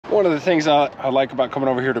One of the things I like about coming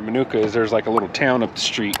over here to Minooka is there's like a little town up the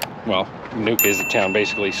street. Well, Minooka is a town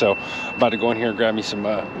basically. So I'm about to go in here and grab me some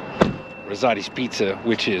Rosati's Pizza,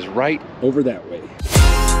 which is right over that way.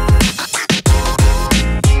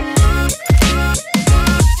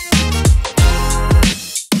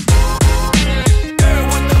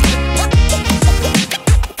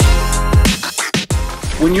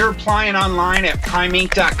 When you're applying online at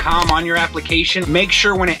primeinc.com on your application, make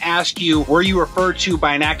sure when it asks you were you referred to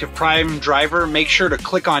by an active Prime driver, make sure to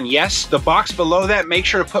click on yes. The box below that, make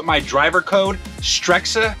sure to put my driver code,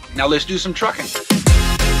 Strexa. Now let's do some trucking.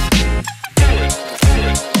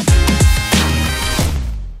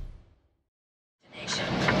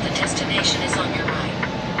 The destination is on your right.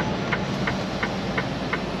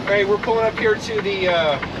 All right, we're pulling up here to the,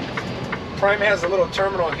 Prime has a little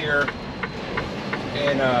terminal here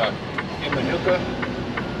in Minooka.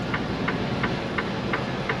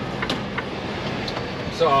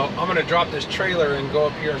 So I'm gonna drop this trailer and go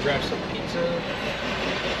up here and grab some pizza.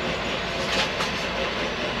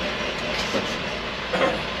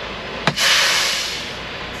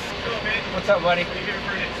 What's up, buddy? Are you here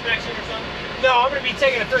for an inspection or something? No, I'm gonna be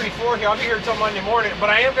taking a 34 here. I'll be here until Monday morning, but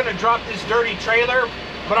I am gonna drop this dirty trailer.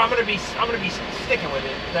 But I'm gonna be sticking with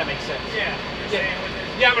it. If that makes sense. Yeah. You're staying with it.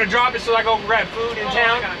 Yeah, I'm gonna drop it so I go grab food in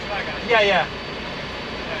town. I got you. Yeah.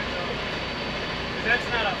 Okay, so, that's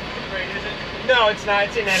not a food grade, is it? No, it's not.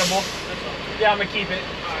 It's inedible. Yeah, I'm gonna keep it.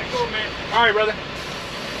 Alright, cool, man. All right, brother.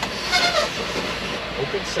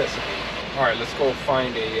 Open sesame. All right, let's go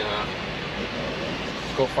find a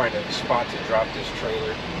spot to drop this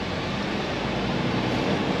trailer.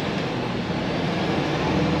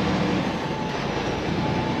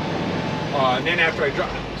 And then after I drop,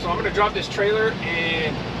 so I'm gonna drop this trailer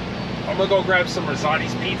and I'm gonna go grab some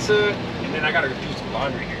Rosati's Pizza, and then I gotta do some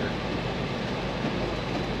laundry here.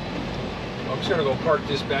 I'm just gonna go park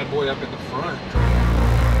this bad boy up in the front.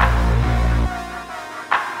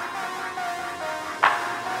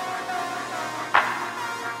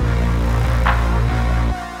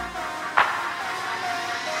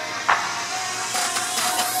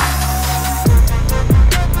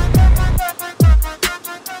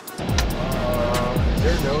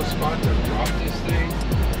 No spot to drop this thing.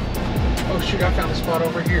 Oh shoot, I found a spot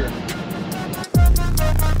over here.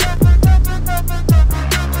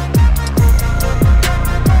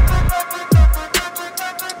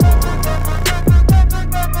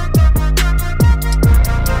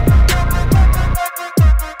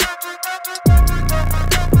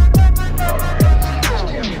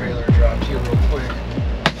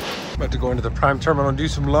 About to go into the Prime Terminal and do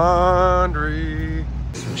some laundry.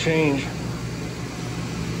 Some change.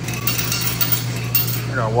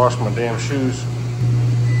 I gotta wash my damn shoes.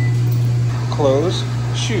 Clothes,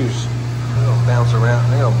 shoes. They'll bounce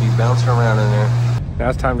around. They'll be bouncing around in there. Now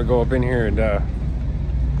it's time to go up in here and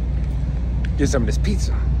get some of this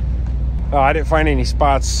pizza. I didn't find any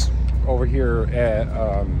spots over here at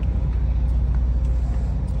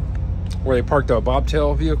where they parked the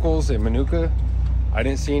bobtail vehicles in Minooka. I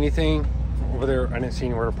didn't see anything over there. I didn't see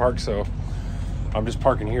anywhere to park, so I'm just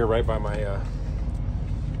parking here right by my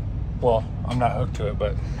well, I'm not hooked to it,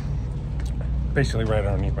 but basically right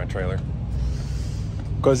underneath my trailer.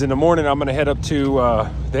 Because in the morning I'm gonna head up to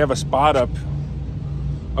they have a spot up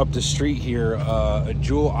the street here, a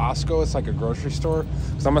Jewel Osco. It's like a grocery store.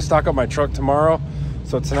 So I'm gonna stock up my truck tomorrow.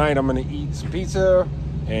 So tonight I'm gonna eat some pizza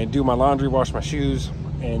and do my laundry, wash my shoes,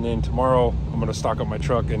 and then tomorrow I'm gonna stock up my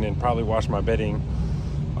truck and then probably wash my bedding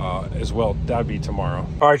as well. That'd be tomorrow.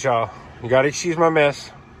 All right, y'all, you gotta excuse my mess.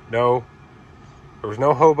 No, there was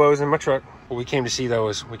no hobos in my truck. What we came to see though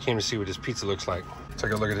is we came to see what this pizza looks like.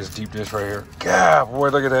 Take a look at this deep dish right here. God, boy,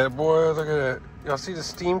 look at that, boy, look at that. Y'all see the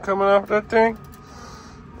steam coming off that thing?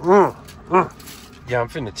 Yeah, I'm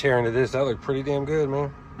finna tear into this. That looked pretty damn good,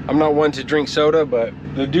 man. I'm not one to drink soda, but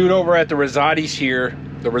the dude over at the Rosati's here,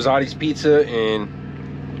 the Rosati's Pizza, and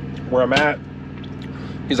where I'm at,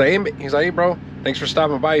 he's like, hey, bro, thanks for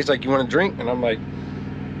stopping by. He's like, you want a drink? And I'm like,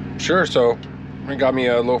 sure. So he gave me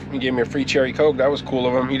a free cherry Coke. That was cool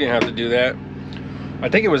of him. He didn't have to do that. I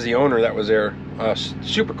think it was the owner that was there.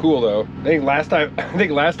 Super cool though. I think last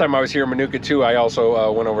time I was here in Minooka too, I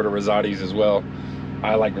also went over to Rosati's as well.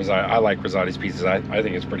 I like Rosati's pizzas. I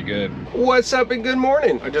think it's pretty good. What's up and good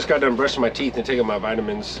morning. I just got done brushing my teeth and taking my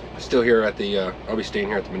vitamins. Still here at the, I'll be staying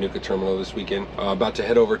here at the Minooka Terminal this weekend. About to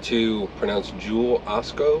head over to, pronounced Jewel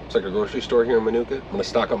Osco. It's like a grocery store here in Minooka. I'm gonna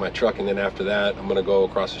stock up my truck, and then after that, I'm gonna go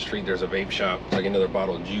across the street. There's a vape shop. It's like another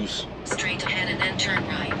bottle of juice. Straight ahead and then turn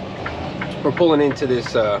right. We're pulling into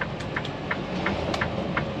this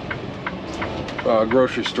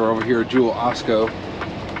grocery store over here, Jewel Osco.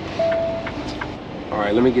 All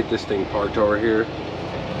right, let me get this thing parked over here.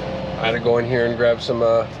 I had to go in here and grab some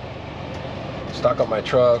stock up my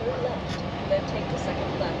truck. Then take the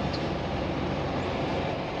second left.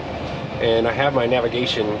 And I have my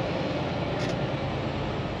navigation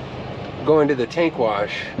going to the tank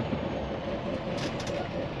wash.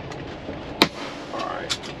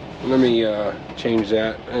 Alright, let me change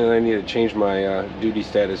that, and I need to change my duty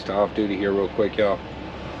status to off duty here real quick, y'all.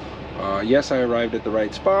 Yes, I arrived at the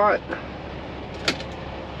right spot.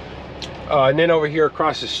 And then over here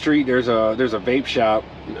across the street there's a vape shop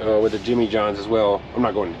with a Jimmy John's as well. I'm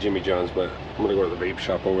not going to Jimmy John's, but I'm gonna go to the vape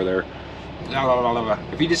shop over there.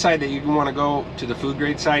 If you decide that you want to go to the food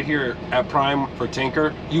grade side here at Prime for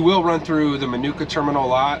tanker, you will run through the Minooka Terminal a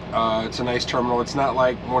lot. It's a nice terminal. It's not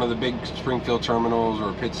like one of the big Springfield terminals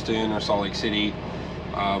or Pittston or Salt Lake City,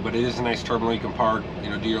 but it is a nice terminal. You can park, you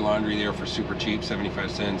know, do your laundry there for super cheap, 75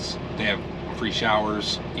 cents. They have free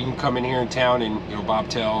showers. You can come in here in town and, you know,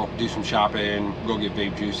 bobtail, do some shopping, go get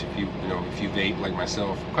vape juice if you vape like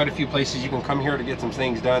myself. Quite a few places you can come here to get some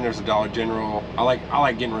things done. There's a Dollar General. I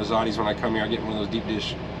like getting Rosati's when I come here. I get one of those deep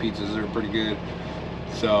dish pizzas. They're pretty good.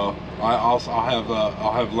 So I'll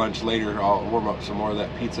have lunch later. I'll warm up some more of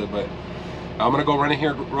that pizza, but I'm gonna go run in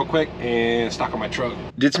here real quick and stock on my truck.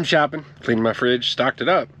 Did some shopping, cleaned my fridge, stocked it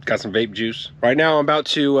up, got some vape juice. Right now I'm about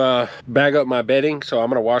to bag up my bedding, so I'm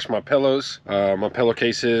gonna wash my pillows, my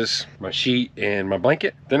pillowcases, my sheet, and my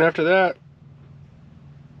blanket. Then after that,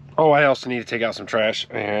 oh, I also need to take out some trash,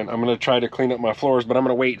 and I'm gonna try to clean up my floors, but I'm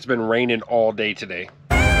gonna wait. It's been raining all day today.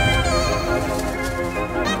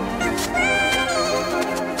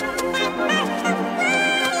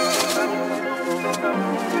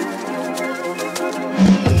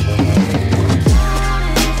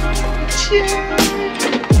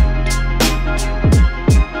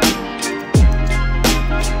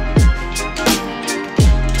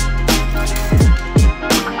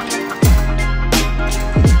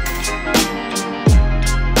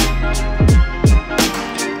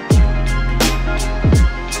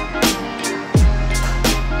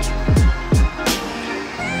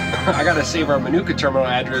 I gotta save our Minooka Terminal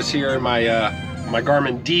address here in my my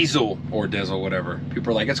Garmin Diesel, or Diesel, whatever.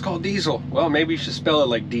 People are like, it's called Diesel. Well, maybe you should spell it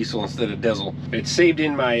like Diesel instead of Diesel. It's saved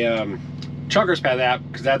in my Trucker's Path app,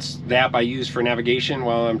 because that's the app I use for navigation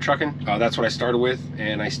while I'm trucking. That's what I started with,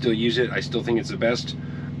 and I still use it. I still think it's the best,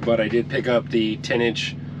 but I did pick up the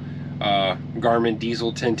 10-inch Garmin Diesel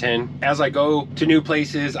 1010. As I go to new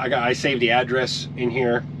places, I save the address in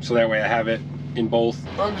here, so that way I have it in both.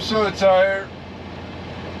 I'm so tired.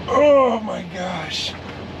 Oh my gosh.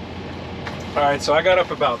 All right, so I got up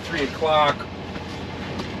about 3 o'clock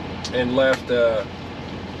and left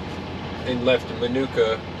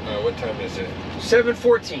Minooka. What time is it?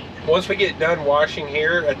 7:14. Once we get done washing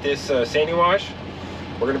here at this Sandy Wash,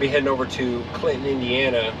 we're gonna be heading over to Clinton,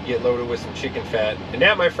 Indiana, get loaded with some chicken fat. And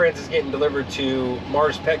that, my friends, is getting delivered to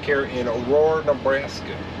Mars Pet Care in Aurora,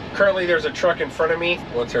 Nebraska. Currently there's a truck in front of me.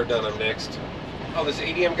 Once they're done, I'm next. Oh, this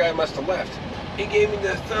ADM guy must have left. He gave me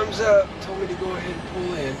the thumbs up, told me to go ahead and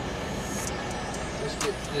pull in. Let's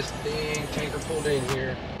get this dang tanker pulled in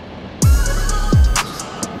here.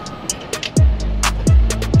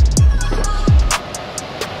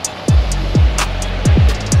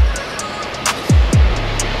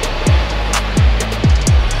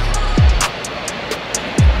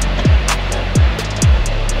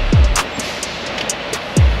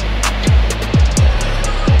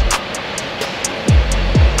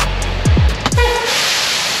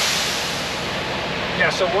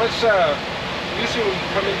 So once, usually when you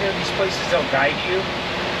come in here, these places, they'll guide you.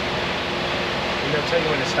 And they'll tell you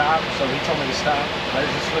when to stop. So he told me to stop. I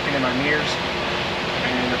was just looking in my mirrors.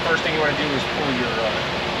 And the first thing you want to do is pull your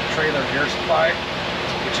trailer air supply,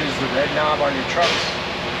 which is the red knob on your trucks.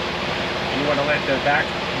 And you want to let the back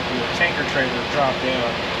of your tanker trailer drop down.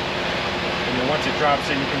 And then once it drops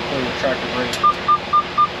in, you can pull your tractor brake.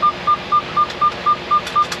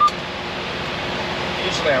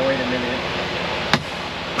 Usually I wait a minute.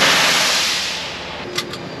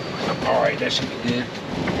 Alright, that should be good.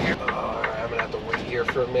 I'm gonna have to wait here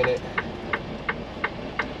for a minute.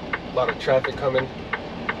 A lot of traffic coming.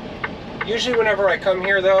 Usually whenever I come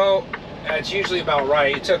here though, it's usually about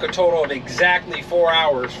right. It took a total of exactly 4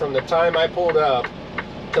 hours from the time I pulled up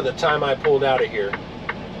to the time I pulled out of here.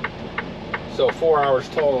 So 4 hours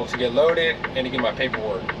total to get loaded and to get my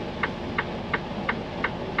paperwork.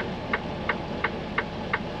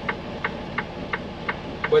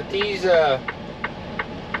 But these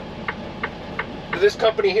this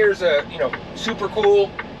company here is super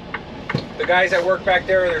cool. The guys that work back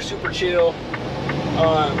there, they're super chill.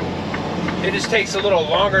 It just takes a little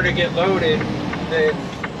longer to get loaded than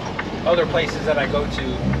other places that I go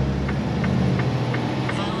to.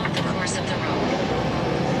 Follow the course of the road.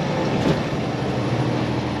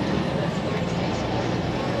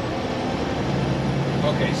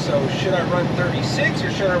 Okay, so should I run 36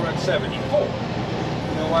 or should I run 74? You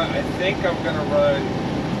know what? I think I'm gonna run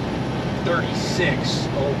 36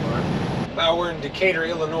 over. Well, we're in Decatur,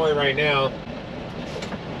 Illinois right now.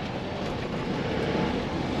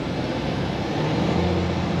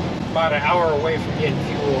 About an hour away from getting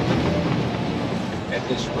fuel at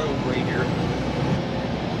this road right here.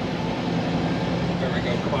 There we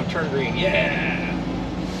go. Come on, turn green. Yeah!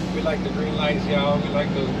 We like the green lights, y'all. We like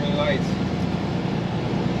those green lights.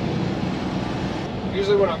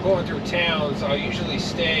 Usually when I'm going through towns, I'll usually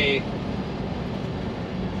stay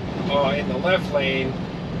in the left lane.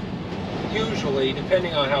 Usually,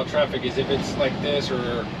 depending on how traffic is. If it's like this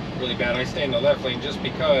or really bad, I stay in the left lane just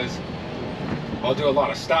because I'll do a lot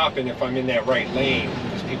of stopping if I'm in that right lane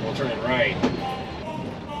because people are turning right.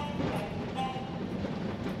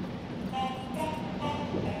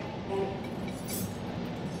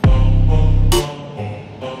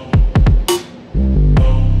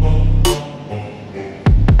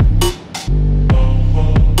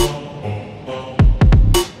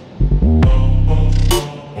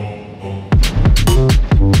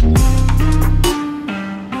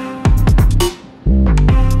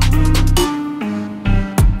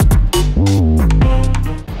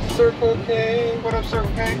 Circle K, what up,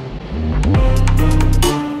 Circle K?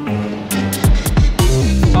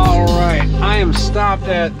 All right, I am stopped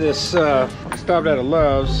at this. Stopped at a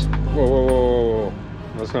Love's. Whoa, whoa, whoa, whoa, whoa!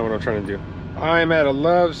 That's not what I'm trying to do. I am at a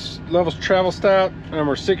Love's travel stop,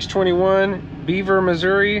 number 621, Beaver,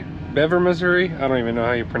 Missouri. Beaver, Missouri. I don't even know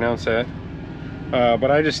how you pronounce that.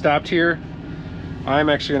 But I just stopped here. I'm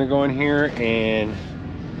actually gonna go in here and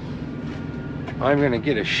I'm gonna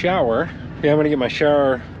get a shower. Yeah, I'm gonna get my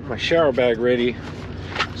shower bag ready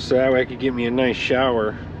so that way I could get me a nice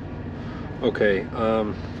shower. Okay,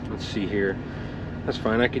 let's see here. That's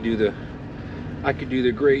fine. I could do the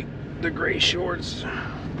gray shorts.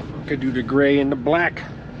 I could do the gray and the black.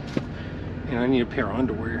 And I need a pair of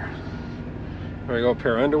underwear. There we go, a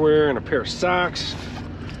pair of underwear and a pair of socks.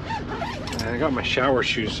 And I got my shower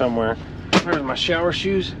shoes somewhere. Where's my shower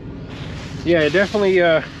shoes? Yeah, definitely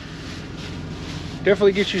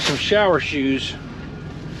get you some shower shoes.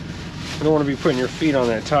 You don't want to be putting your feet on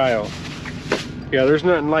that tile. Yeah, there's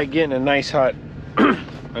nothing like getting a nice hot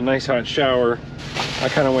shower. I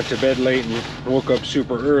kind of went to bed late and woke up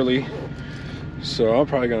super early, so I'm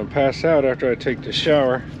probably gonna pass out after I take the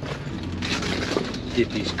shower.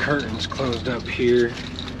 Get these curtains closed up here.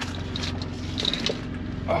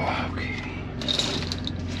 Oh, okay.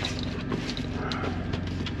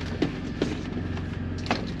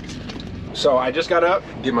 So I just got up,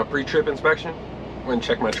 did my pre-trip inspection, went and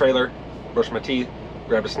checked my trailer, brushed my teeth,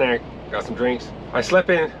 grabbed a snack, got some drinks. I slept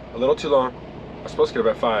in a little too long. I was supposed to get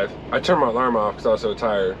up at 5. I turned my alarm off because I was so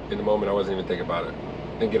tired. In the moment, I wasn't even thinking about it.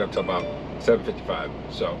 Didn't get up till about 7:55.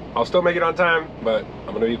 So I'll still make it on time, but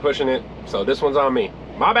I'm gonna be pushing it. So this one's on me.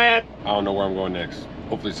 My bad. I don't know where I'm going next.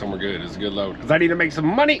 Hopefully somewhere good. It's a good load because I need to make some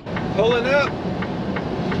money. Pulling up.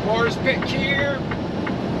 Mars Pet Care.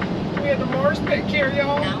 We had the Mars Pet Care,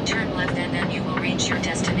 y'all. Now turn left and then you will reach your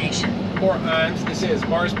destination. Or IMS. This is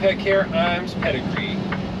Mars Pet Care, IMS Pedigree.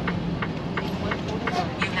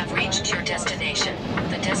 You have reached your destination.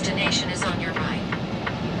 The destination is on your right.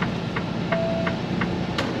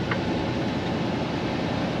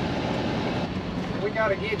 We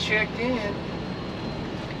gotta get checked in.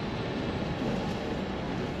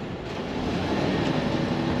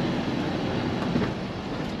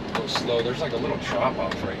 Go slow. There's like a little drop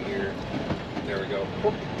off right here. There we go.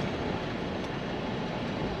 Boop.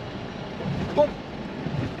 Boop.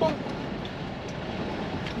 Boop.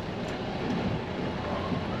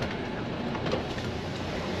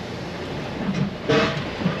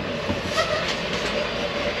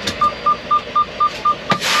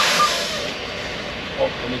 Oh,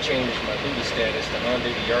 let me change my duty status to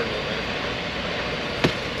on-duty yard movement.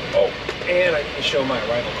 Oh, and I need to show my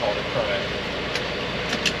arrival call to Prime.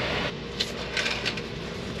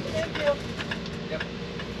 Thank you. Yep.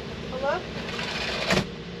 Hello?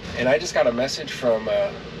 And I just got a message from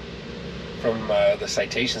the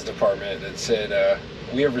citations department that said,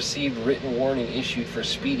 we have received written warning issued for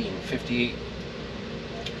speeding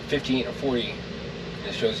 58 and 40. And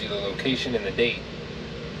it shows you the location and the date.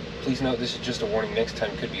 Please note this is just a warning. Next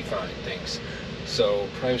time could be fine. Thanks. So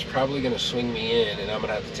Prime's probably going to swing me in and I'm going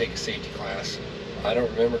to have to take a safety class. I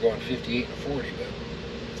don't remember going 58 and 40, but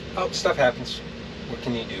oh, stuff happens. What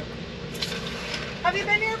can you do? Have you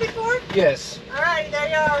been here before? Yes. All right, there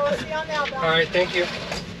you are. We'll see you on the outbound. All right, thank you.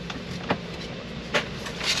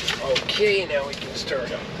 Okay, now we can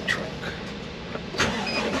start up the truck.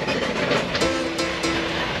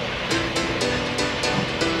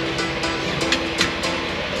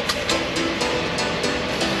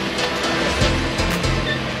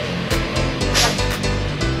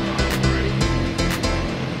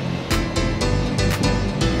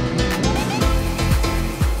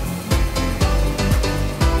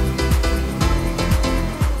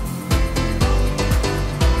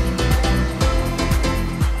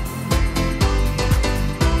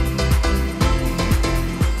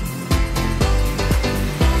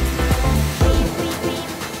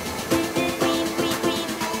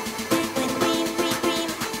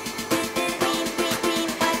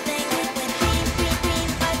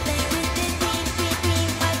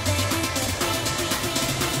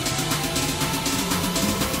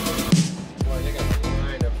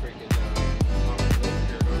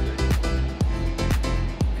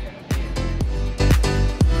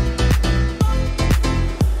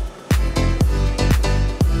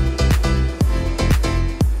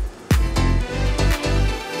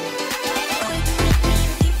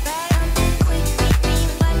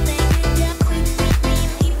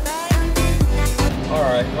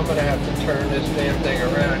 I'm gonna have to turn this damn thing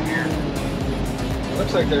around here.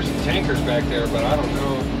 Looks like there's some tankers back there, but I don't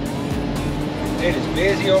know. It is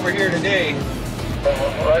busy over here today.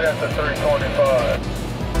 Right at the 325.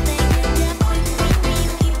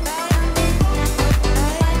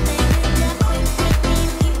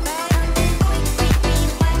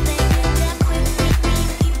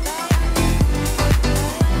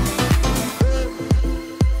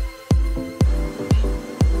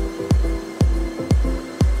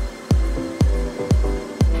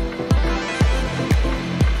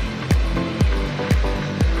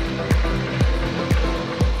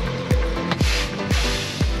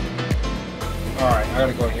 Alright, I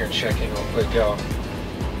gotta go in here and check in real quick, y'all.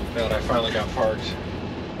 Now that I finally got parked.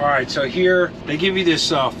 Alright, so here they give you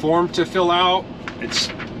this form to fill out. It's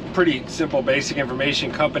pretty simple, basic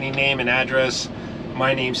information, company name and address,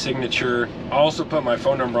 my name, signature. I also put my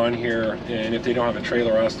phone number on here, and if they don't have a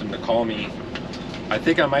trailer, I ask them to call me. I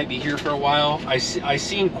think I might be here for a while. I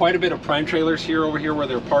seen quite a bit of prime trailers here over here where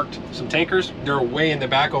they're parked, some tankers. They're way in the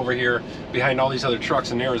back over here behind all these other trucks,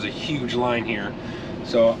 and there is a huge line here.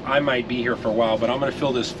 So I might be here for a while, but I'm gonna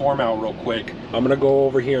fill this form out real quick. I'm gonna go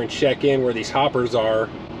over here and check in where these hoppers are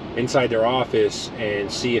inside their office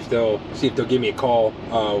and see if they'll give me a call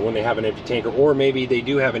when they have an empty tanker, or maybe they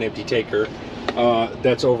do have an empty tanker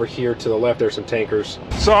that's over here to the left. There's some tankers.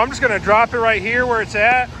 So I'm just gonna drop it right here where it's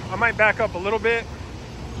at. I might back up a little bit.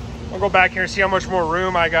 I'll go back here and see how much more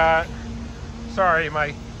room I got. Sorry,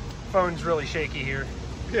 my phone's really shaky here.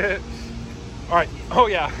 All right, oh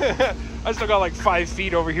yeah. I still got like 5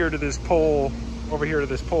 feet over here to this pole,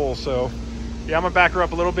 so yeah, I'm gonna back her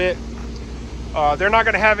up a little bit. They're not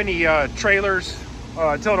gonna have any trailers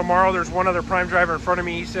until tomorrow. There's one other prime driver in front of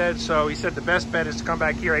me, he said. So he said the best bet is to come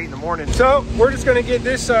back here 8 in the morning. So we're just gonna get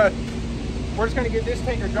this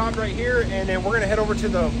tanker dropped right here, and then we're gonna head over to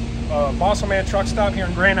the Bosselman truck stop here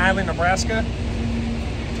in Grand Island, Nebraska.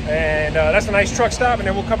 And that's a nice truck stop, and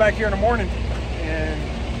then we'll come back here in the morning and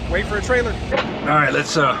wait for a trailer. All right,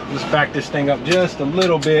 let's back this thing up just a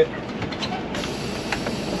little bit.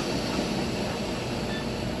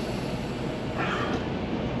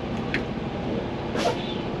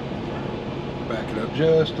 Back it up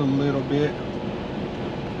just a little bit.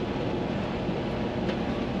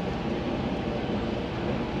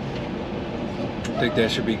 I think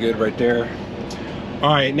that should be good right there.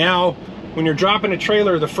 All right, now when you're dropping a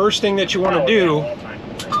trailer, the first thing that you want to do,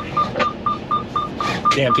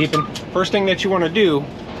 damn peeping, first thing that you want to do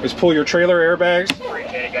is pull your trailer airbags.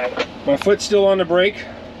 My foot's still on the brake.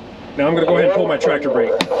 Now I'm going to go ahead and pull my tractor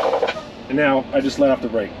brake. And now I just let off the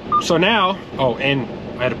brake. So now, oh, and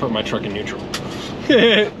I had to put my truck in neutral. So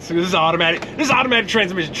this is automatic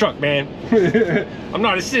transmission truck, man. I'm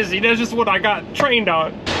not a sissy, that's just what I got trained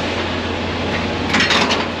on.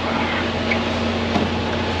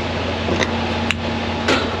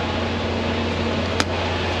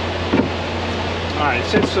 All right,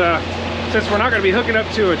 since we're not going to be hooking up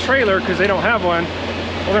to a trailer because they don't have one,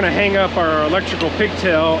 we're going to hang up our electrical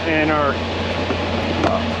pigtail and our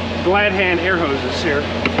glad hand air hoses here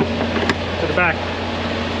to the back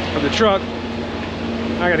of the truck.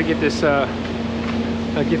 I got to get this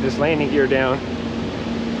landing gear down.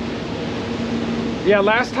 Yeah,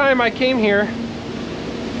 last time I came here,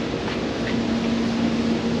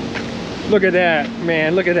 look at that,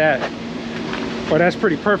 man, look at that. Well, that's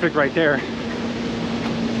pretty perfect right there.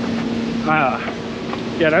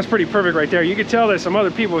 Yeah, that's pretty perfect right there. You could tell that some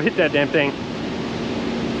other people hit that damn thing.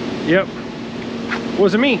 Yep,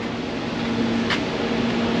 wasn't me.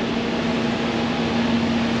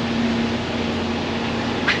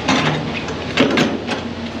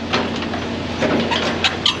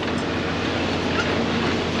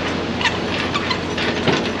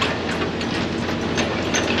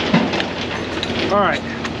 All right,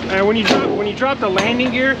 and when you drop the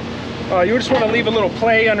landing gear, you just want to leave a little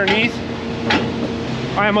play underneath.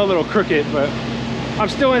 I am a little crooked, but I'm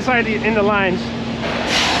still inside in the lines.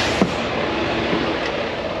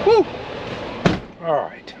 Woo!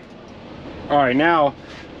 All right, now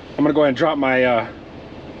I'm gonna go ahead and drop my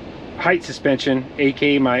height suspension,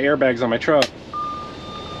 aka my airbags on my truck,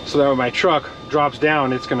 so that when my truck drops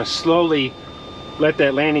down, it's gonna slowly let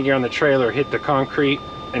that landing gear on the trailer hit the concrete,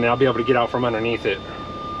 and I'll be able to get out from underneath it.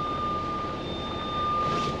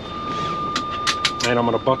 And I'm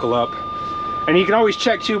gonna buckle up. And you can always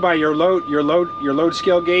check too by your load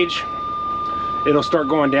scale gauge. It'll start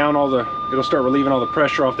going down it'll start relieving all the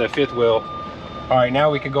pressure off that fifth wheel. All right, now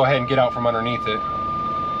we can go ahead and get out from underneath it.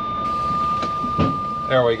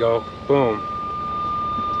 There we go, boom.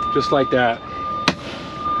 Just like that.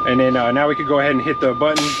 And then now we can go ahead and hit the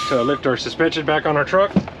button to lift our suspension back on our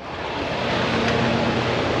truck.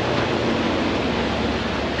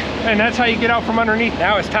 And that's how you get out from underneath.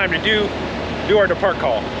 Now it's time to do our depart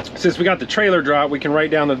call. Since we got the trailer drop, we can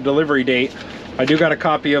write down the delivery date. I do got a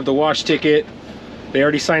copy of the wash ticket. They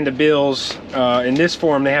already signed the bills. In this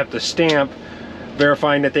form, they have to stamp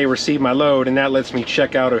verifying that they received my load, and that lets me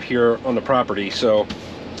check out of here on the property. So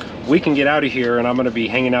we can get out of here, and I'm gonna be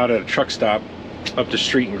hanging out at a truck stop up the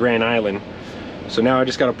street in Grand Island. So now I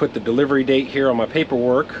just gotta put the delivery date here on my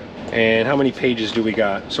paperwork. And how many pages do we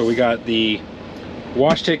got? So we got the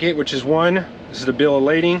wash ticket, which is 1. This is the bill of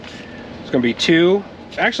lading. It's gonna be 2.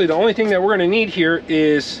 Actually, the only thing that we're gonna need here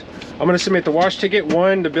is, I'm gonna submit the wash ticket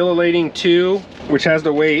 1, the bill of lading 2, which has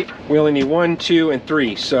the weight. We only need 1, 2, and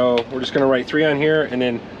 3. So we're just gonna write 3 on here, and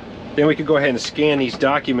then we can go ahead and scan these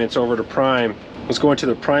documents over to Prime. Let's go into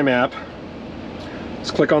the Prime app.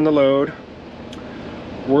 Let's click on the load.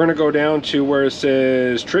 We're gonna go down to where it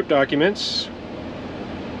says trip documents.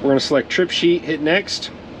 We're gonna select trip sheet, hit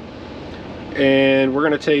next. And we're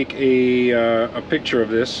gonna take a picture of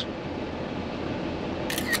this.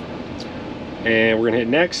 And we're gonna hit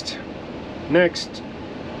next, next,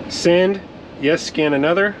 send, yes, scan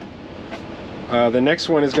another. The next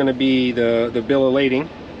one is gonna be the bill of lading.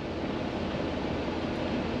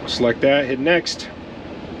 Select that, hit next.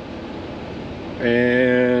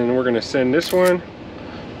 And we're gonna send this one.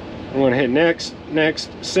 I'm gonna hit next, next,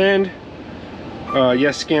 send.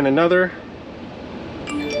 Yes, scan another.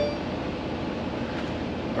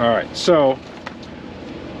 All right, so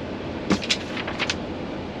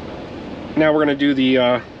now we're gonna do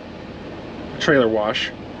the trailer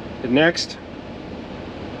wash. Hit next.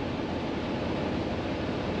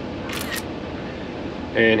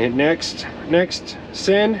 And hit next, next,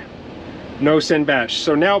 send. No send batch.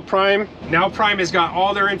 So now Prime has got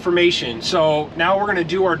all their information. So now we're gonna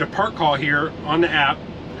do our depart call here on the app.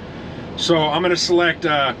 So I'm gonna select,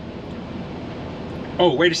 oh,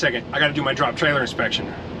 wait a second. I gotta do my drop trailer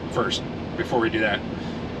inspection first before we do that.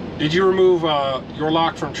 Did you remove your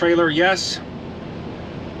lock from trailer? Yes.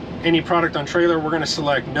 Any product on trailer, we're gonna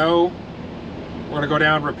select no. We're gonna go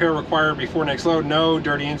down, repair required before next load, no.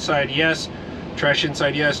 Dirty inside, yes. Trash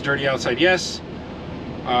inside, yes. Dirty outside, yes.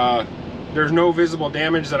 There's no visible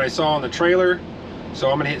damage that I saw on the trailer.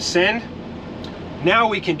 So I'm gonna hit send. Now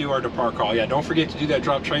we can do our depart call. Yeah, don't forget to do that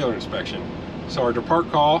drop trailer inspection. So our depart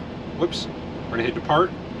call, whoops, we're gonna hit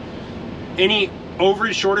depart. Any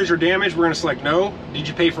overage, shortage, or damage, we're gonna select no. Did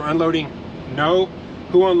you pay for unloading? No.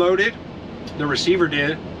 Who unloaded? The receiver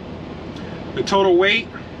did. The total weight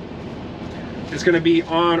is gonna be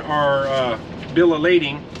on our bill of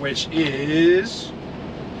lading, which is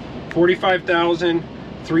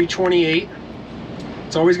 45,328.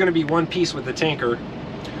 It's always gonna be one piece with the tanker.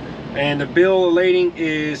 And the bill of lading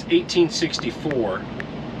is 1864.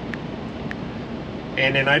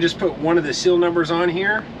 And then I just put one of the seal numbers on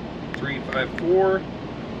here, 354,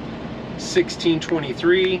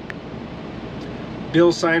 1623.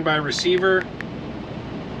 Bill signed by receiver.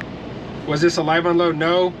 Was this a live unload?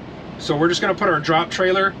 No. So we're just gonna put our drop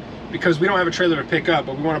trailer, because we don't have a trailer to pick up,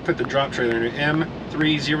 but we wanna put the drop trailer in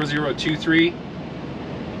M30023.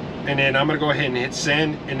 And then I'm gonna go ahead and hit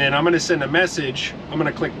send, and then I'm gonna send a message. I'm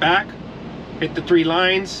gonna click back, hit the 3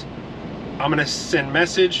 lines. I'm gonna send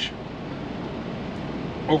message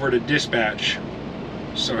over to dispatch.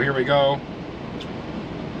 So here we go.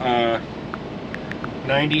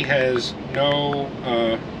 90 has no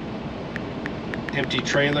empty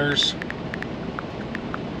trailers.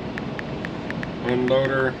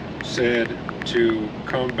 Unloader said to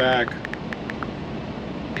come back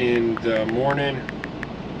in the morning.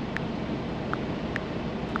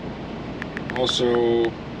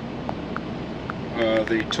 Also,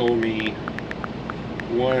 they told me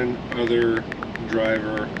one other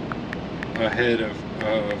driver ahead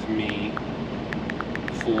of me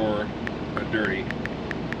for a dirty.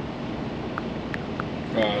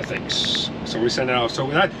 Thanks. So we send it off. So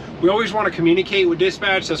we always want to communicate with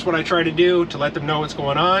dispatch. That's what I try to do, to let them know what's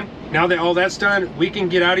going on. Now that all that's done, we can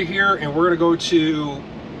get out of here, and we're gonna go to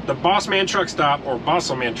the Boss Man truck stop, or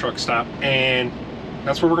Bossel Man truck stop, and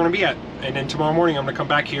that's where we're gonna be at. And then tomorrow morning I'm gonna come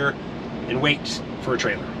back here and wait for a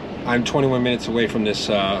trailer. I'm 21 minutes away from this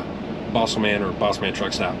Bossel Man or Boss Man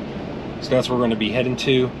truck stop. So that's where we're gonna be heading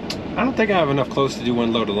to. I don't think I have enough clothes to do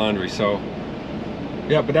one load of laundry, so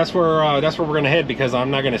yeah, but that's where we're gonna head, because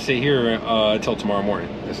I'm not gonna sit here until tomorrow morning.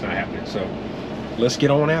 That's not happening. So let's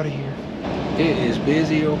get on out of here. It is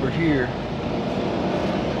busy over here.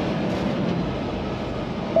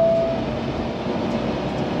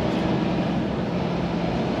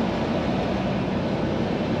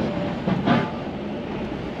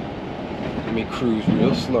 Let me cruise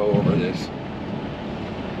real slow over this.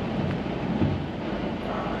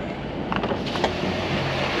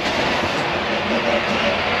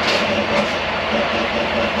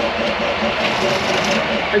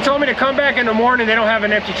 They told me to come back in the morning. They don't have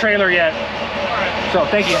an empty trailer yet. So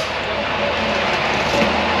thank you.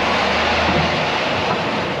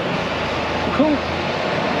 Cool.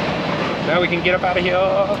 Now we can get up out of here.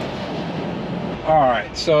 All right,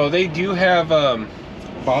 so they do have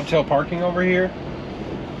bobtail parking over here.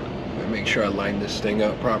 Let me make sure I line this thing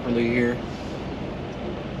up properly here.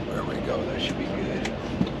 There we go. That should be good.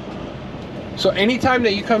 So anytime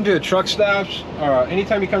that you come to a truck stop,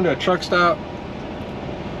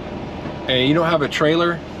 and you don't have a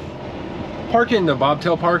trailer, park in the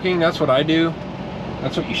bobtail parking. That's what I do.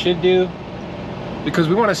 That's what you should do, because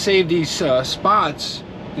we want to save these spots,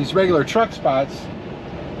 these regular truck spots,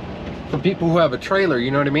 for people who have a trailer.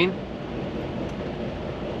 You know what I mean?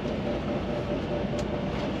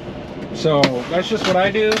 So that's just what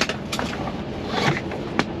I do.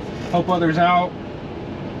 Help others out.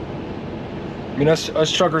 I mean,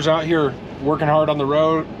 us truckers out here working hard on the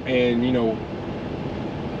road, and you know,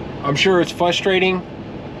 I'm sure it's frustrating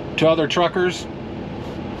to other truckers.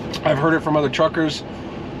 I've heard it from other truckers.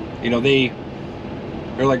 You know,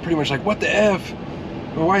 they're like pretty much like, what the F?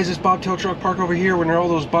 Well, why is this bobtail truck parked over here when all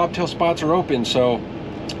those bobtail spots are open? So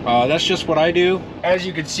that's just what I do. As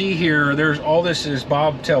you can see here, there's all this is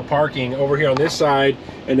bobtail parking over here on this side,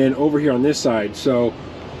 and then over here on this side. So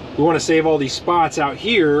we want to save all these spots out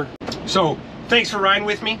here. So thanks for riding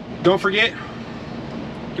with me. Don't forget,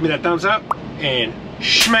 give me that thumbs up and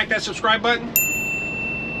smack that subscribe button.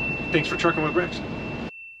 Thanks for trucking with Rex.